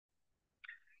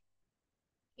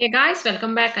Hey guys,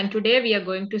 welcome back. And today we are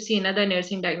going to see another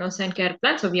nursing diagnosis and care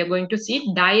plan. So we are going to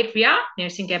see diarrhea,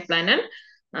 nursing care plan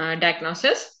and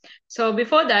diagnosis. So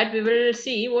before that, we will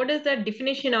see what is the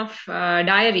definition of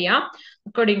diarrhea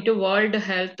according to World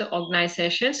Health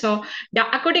Organization. So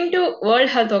according to World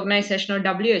Health Organization or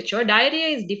WHO, diarrhea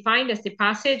is defined as the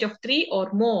passage of 3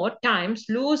 or more times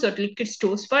loose or liquid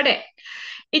stools per day.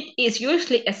 It is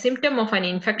usually a symptom of an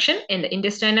infection in the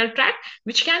intestinal tract,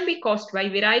 which can be caused by a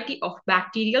variety of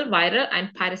bacterial, viral,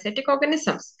 and parasitic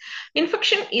organisms.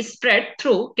 Infection is spread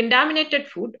through contaminated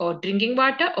food or drinking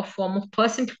water or form of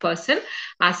person to person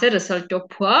as a result of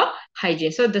poor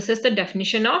hygiene. So this is the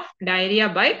definition of diarrhea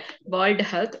by World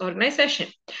Health Organization.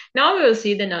 Now we will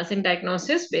see the nursing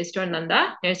diagnosis based on the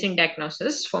nursing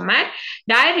diagnosis format.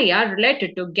 Diarrhea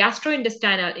related to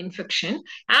gastrointestinal infection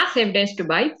as evidenced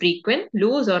by frequent,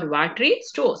 loose or watery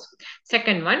stools.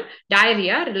 Second one,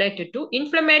 diarrhea related to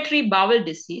inflammatory bowel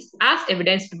disease as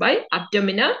evidenced by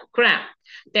abdominal cramp.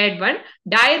 Third one,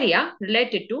 diarrhea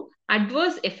related to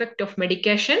adverse effect of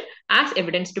medication as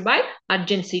evidenced by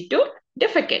urgency to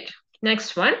defecate.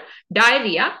 Next one,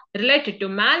 diarrhea related to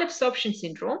malabsorption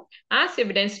syndrome as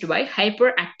evidenced by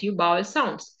hyperactive bowel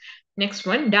sounds. Next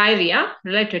one, diarrhea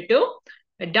related to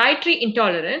dietary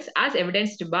intolerance as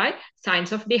evidenced by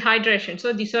signs of dehydration.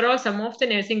 So these are all some of the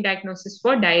nursing diagnoses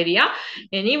for diarrhea.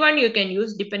 Anyone you can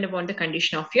use depend upon the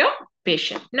condition of your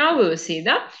patient. Now we will see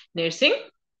the nursing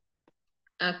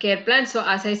care plan. So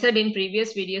as I said in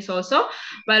previous videos also,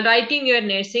 while writing your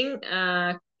nursing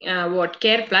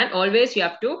care plan, always you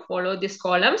have to follow these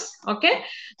columns. Okay.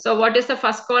 So what is the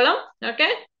first column?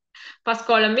 Okay. First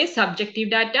column is subjective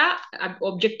data,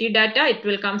 objective data. It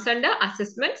will comes under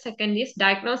assessment. Second is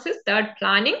diagnosis. Third,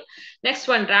 planning. Next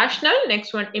one, rational.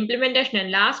 Next one, implementation. And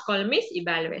last column is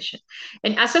evaluation.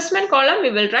 In assessment column,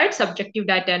 we will write subjective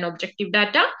data and objective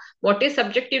data. What is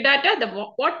subjective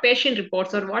data? What patient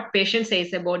reports or what patient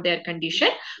says about their condition.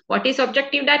 What is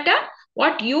objective data?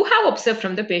 What you have observed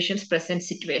from the patient's present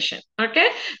situation. Okay.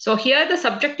 So here the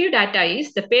subjective data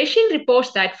is the patient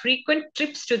reports that frequent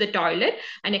trips to the toilet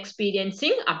and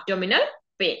experiencing abdominal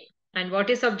pain. And what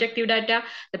is objective data?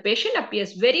 The patient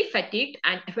appears very fatigued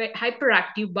and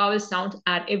hyperactive bowel sounds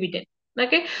are evident.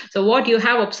 Okay, so what you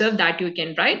have observed that you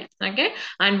can write. Okay,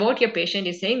 and what your patient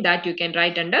is saying that you can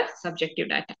write under subjective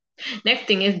data. Next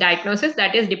thing is diagnosis,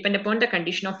 that is depend upon the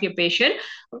condition of your patient.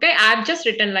 Okay, I have just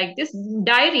written like this: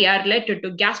 diarrhea related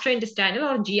to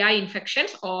gastrointestinal or GI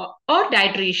infections or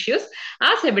dietary issues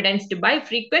as evidenced by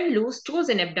frequent loose stools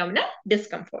and abdominal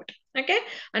discomfort. Okay,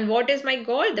 and what is my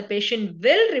goal? The patient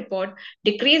will report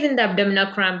decrease in the abdominal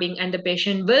cramping and the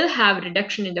patient will have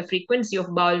reduction in the frequency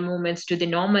of bowel movements to the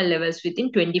normal levels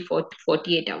within 24 to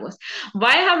 48 hours.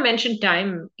 Why I have mentioned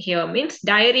time here means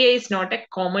diarrhea is not a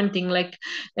common thing. Like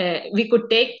we could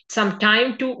take some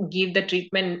time to give the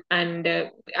treatment, and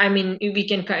I mean we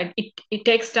can it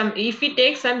takes some. If we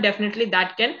take some, definitely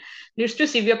that can leads to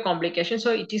severe complications.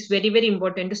 So it is very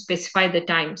important to specify the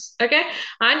times. Okay,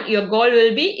 and your goal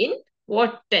will be in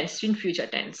what tense, in future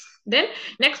tense. Then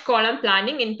next column,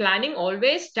 planning. In planning,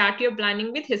 always start your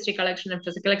planning with history collection and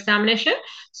physical examination.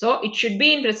 So it should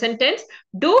be in present tense.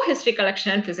 Do history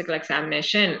collection and physical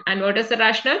examination. And what is the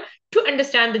rationale? To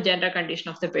understand the general condition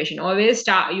of the patient. Always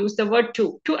use the word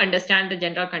to understand the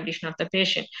general condition of the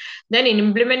patient. Then in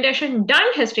implementation,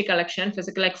 done history collection,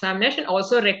 physical examination,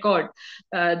 also record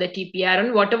the TPR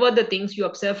and whatever the things you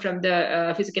observe from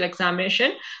the physical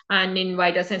examination, and in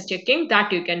vital signs checking,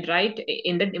 that you can write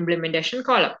in the implementation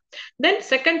column. Then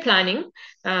second, planning,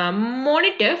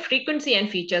 monitor frequency and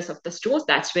features of the stools.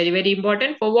 That's very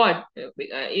important. For what?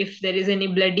 If there is any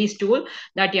bloody stool,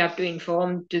 that you have to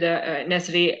inform to the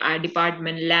necessary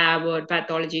department, lab or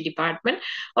pathology department,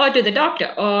 or to the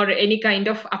doctor. Or any kind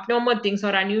of abnormal things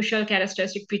or unusual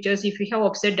characteristic features, if you have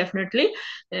observed, definitely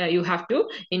you have to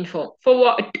inform. For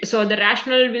what? So the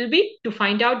rationale will be to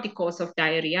find out the cause of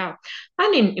diarrhea.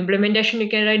 And in implementation, you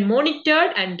can write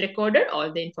monitored and recorded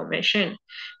all the information.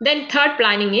 Then third,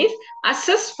 planning is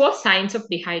assess for signs of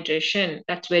dehydration.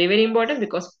 That's very important,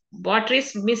 because water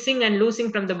is missing and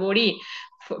losing from the body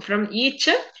from each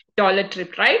toilet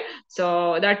trip, right?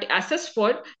 So that assess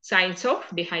for signs of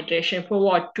dehydration. For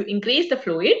what? To increase the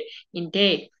fluid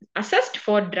intake. Assessed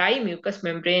for dry mucous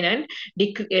membrane and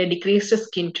decreased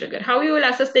skin trigger. How you will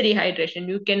assess the dehydration?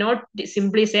 You cannot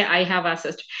simply say I have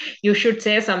assessed. You should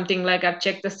say something like I've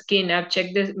checked the skin, I've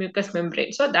checked the mucous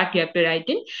membrane. So that you have to write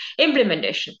in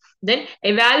implementation. Then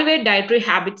evaluate dietary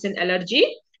habits and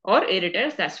allergy or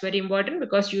irritants. That's very important,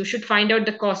 because you should find out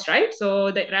the cause, right?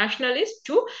 So the rationale is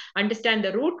to understand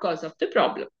the root cause of the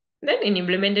problem. Then in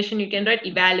implementation, you can write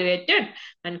evaluated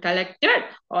and collected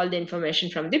all the information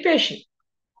from the patient.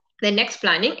 The next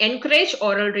planning, encourage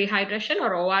oral rehydration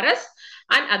or ORS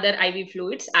and other IV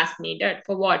fluids as needed.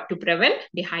 For what? To prevent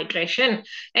dehydration.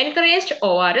 Encouraged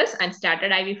ORS and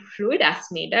started IV fluid as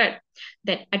needed.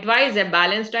 Then advise a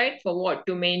balanced diet for what?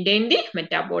 To maintain the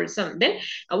metabolism. Then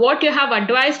what you have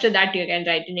advised that you can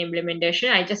write in implementation.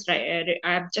 I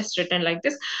have just written like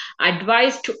this.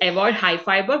 Advise to avoid high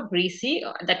fiber, greasy,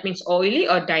 that means oily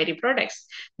or dairy products.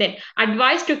 Then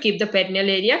advise to keep the perineal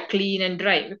area clean and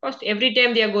dry, because every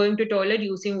time they are going to toilet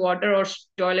using water or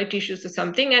toilet tissues or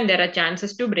something, and there are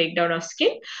chances to breakdown of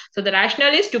skin. So the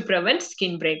rationale is to prevent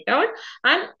skin breakdown,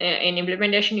 and in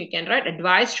implementation you can write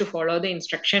advise to follow the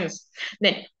instructions.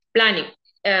 Then planning.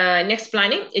 Next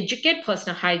planning, educate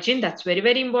personal hygiene. That's very,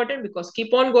 very important, because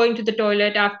keep on going to the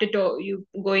toilet after you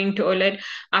going toilet,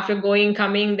 after going,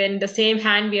 coming, then the same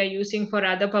hand we are using for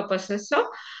other purposes. So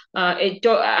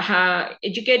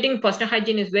educating personal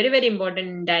hygiene is very, very important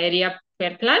in diarrhea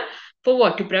care plan. For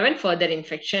what? To prevent further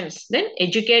infections. Then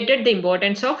educated the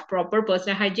importance of proper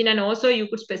personal hygiene, and also you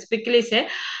could specifically say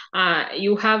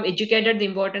you have educated the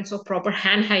importance of proper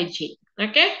hand hygiene.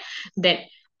 Okay. Then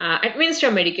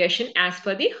administer medication as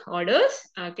per the orders.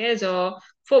 Okay, so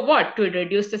for what? To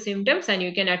reduce the symptoms, and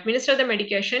you can administer the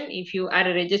medication if you are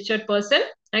a registered person.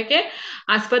 Okay,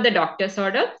 as per the doctor's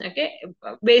order. Okay,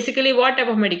 basically what type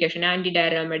of medication?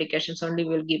 Antidiarrheal medications only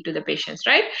will give to the patients,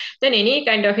 right? Then any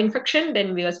kind of infection,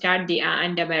 then we will start the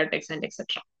antibiotics and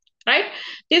etc. Right?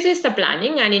 This is the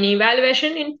planning. And in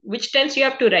evaluation, in which tense you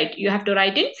have to write? You have to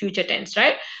write in future tense,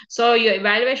 right? So your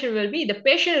evaluation will be the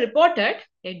patient reported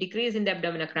a decrease in the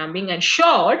abdominal cramping and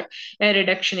showed a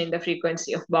reduction in the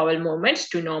frequency of bowel movements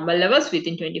to normal levels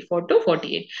within 24 to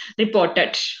 48.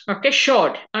 Reported, okay,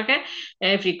 showed, okay,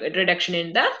 a reduction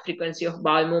in the frequency of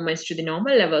bowel movements to the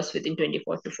normal levels within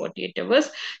 24 to 48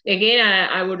 hours. Again,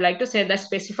 I would like to say that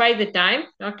specify the time,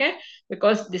 okay,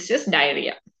 because this is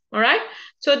diarrhea. All right.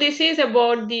 So this is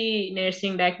about the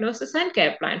nursing diagnosis and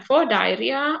care plan for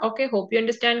diarrhea. Okay. Hope you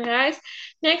understand, guys.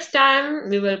 Next time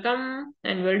we will come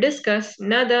and we'll discuss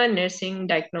another nursing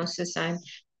diagnosis and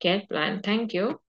care plan. Thank you.